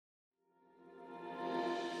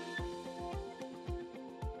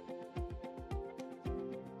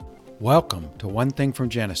Welcome to One Thing from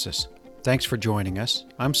Genesis. Thanks for joining us.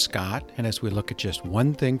 I'm Scott, and as we look at just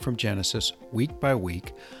one thing from Genesis week by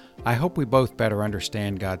week, I hope we both better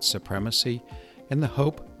understand God's supremacy and the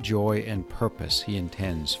hope, joy, and purpose He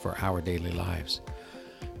intends for our daily lives.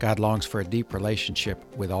 God longs for a deep relationship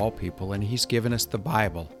with all people, and He's given us the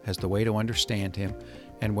Bible as the way to understand Him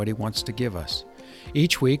and what He wants to give us.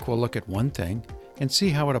 Each week we'll look at one thing and see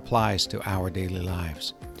how it applies to our daily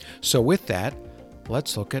lives. So with that,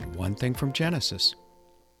 let's look at one thing from Genesis.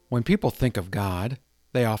 When people think of God,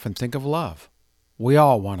 they often think of love. We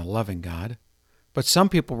all want a loving God, but some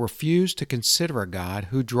people refuse to consider a God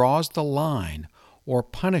who draws the line or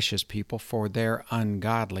punishes people for their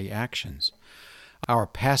ungodly actions. Our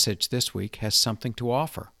passage this week has something to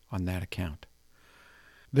offer on that account.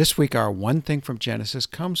 This week our one thing from Genesis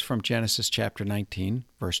comes from Genesis chapter 19,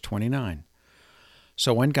 verse 29.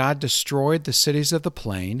 So when God destroyed the cities of the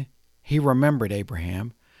plain, He remembered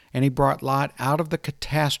Abraham, and He brought Lot out of the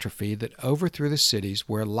catastrophe that overthrew the cities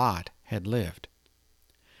where Lot had lived.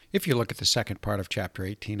 If you look at the second part of chapter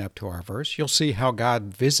 18 up to our verse, you'll see how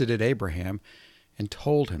God visited Abraham and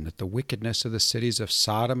told him that the wickedness of the cities of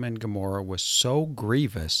Sodom and Gomorrah was so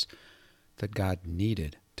grievous that God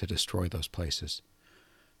needed to destroy those places.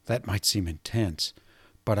 That might seem intense,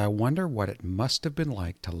 but I wonder what it must have been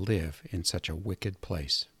like to live in such a wicked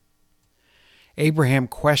place. Abraham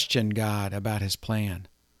questioned God about His plan,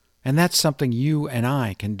 and that's something you and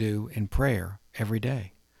I can do in prayer every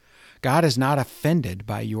day. God is not offended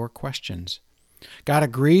by your questions. God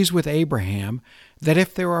agrees with Abraham that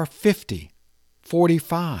if there are 50,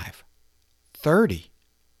 45, 30,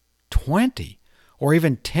 20, or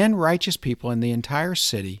even 10 righteous people in the entire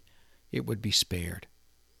city, it would be spared.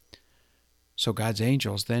 So God's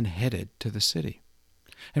angels then headed to the city.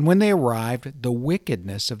 And when they arrived, the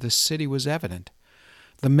wickedness of the city was evident.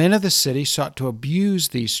 The men of the city sought to abuse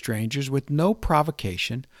these strangers with no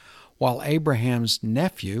provocation, while Abraham's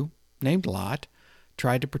nephew, named Lot,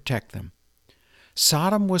 tried to protect them.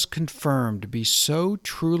 Sodom was confirmed to be so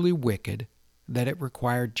truly wicked that it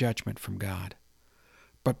required judgment from God.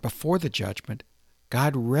 But before the judgment,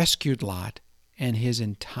 God rescued Lot and his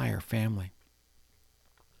entire family.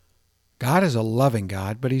 God is a loving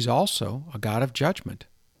God, but He's also a God of judgment.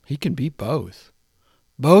 He can be both.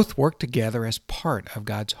 Both work together as part of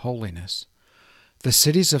God's holiness. The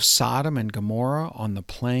cities of Sodom and Gomorrah on the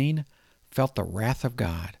plain felt the wrath of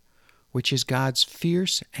God, which is God's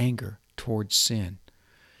fierce anger towards sin.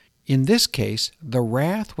 In this case, the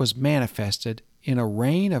wrath was manifested in a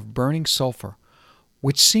rain of burning sulfur,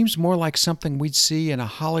 which seems more like something we'd see in a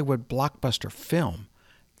Hollywood blockbuster film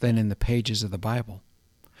than in the pages of the Bible.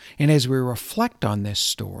 And as we reflect on this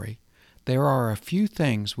story, there are a few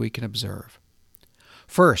things we can observe.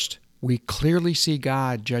 First, we clearly see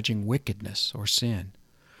God judging wickedness or sin.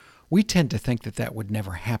 We tend to think that that would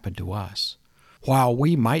never happen to us. While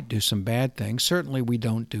we might do some bad things, certainly we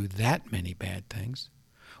don't do that many bad things.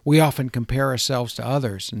 We often compare ourselves to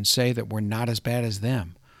others and say that we're not as bad as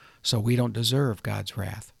them, so we don't deserve God's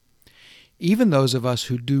wrath. Even those of us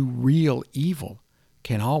who do real evil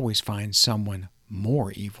can always find someone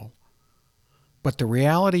more evil. But the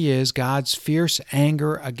reality is God's fierce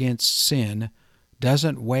anger against sin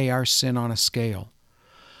doesn't weigh our sin on a scale.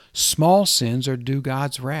 Small sins are due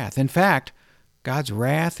God's wrath. In fact, God's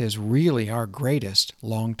wrath is really our greatest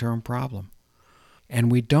long-term problem.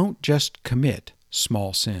 And we don't just commit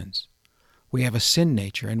small sins. We have a sin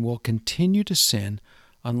nature and will continue to sin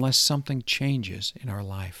unless something changes in our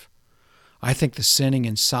life. I think the sinning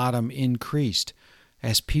in Sodom increased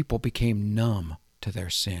as people became numb to their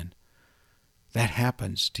sin. That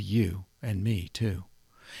happens to you and me too.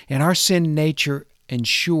 And our sin nature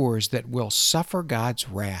ensures that we'll suffer God's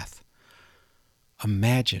wrath.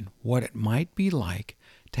 Imagine what it might be like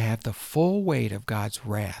to have the full weight of God's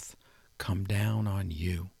wrath come down on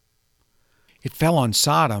you. It fell on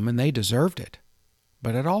Sodom and they deserved it,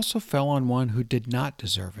 but it also fell on one who did not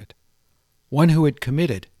deserve it, one who had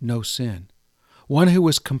committed no sin, one who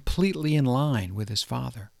was completely in line with his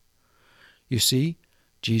Father. You see,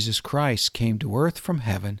 Jesus Christ came to earth from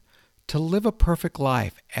heaven to live a perfect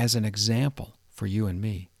life as an example for you and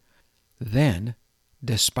me. Then,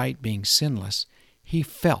 despite being sinless, He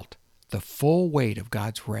felt the full weight of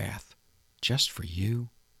God's wrath just for you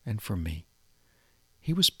and for me.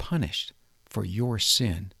 He was punished for your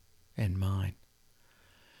sin and mine.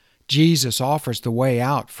 Jesus offers the way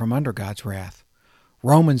out from under God's wrath.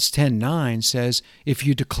 Romans 10:9 says, "If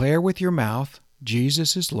you declare with your mouth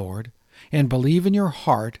Jesus is Lord, and believe in your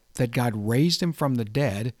heart that God raised Him from the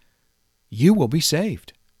dead, you will be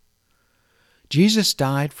saved." Jesus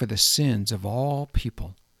died for the sins of all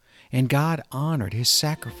people, And God honored his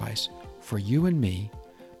sacrifice for you and me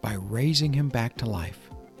by raising him back to life.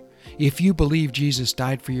 If you believe Jesus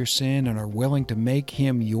died for your sin and are willing to make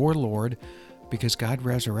him your Lord because God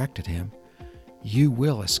resurrected him, you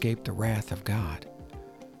will escape the wrath of God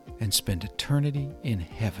and spend eternity in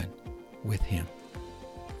heaven with him.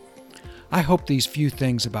 I hope these few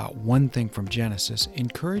things about one thing from Genesis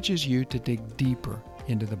encourages you to dig deeper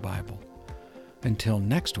into the Bible. Until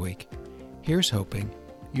next week, here's hoping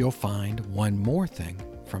you'll find one more thing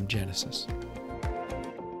from Genesis.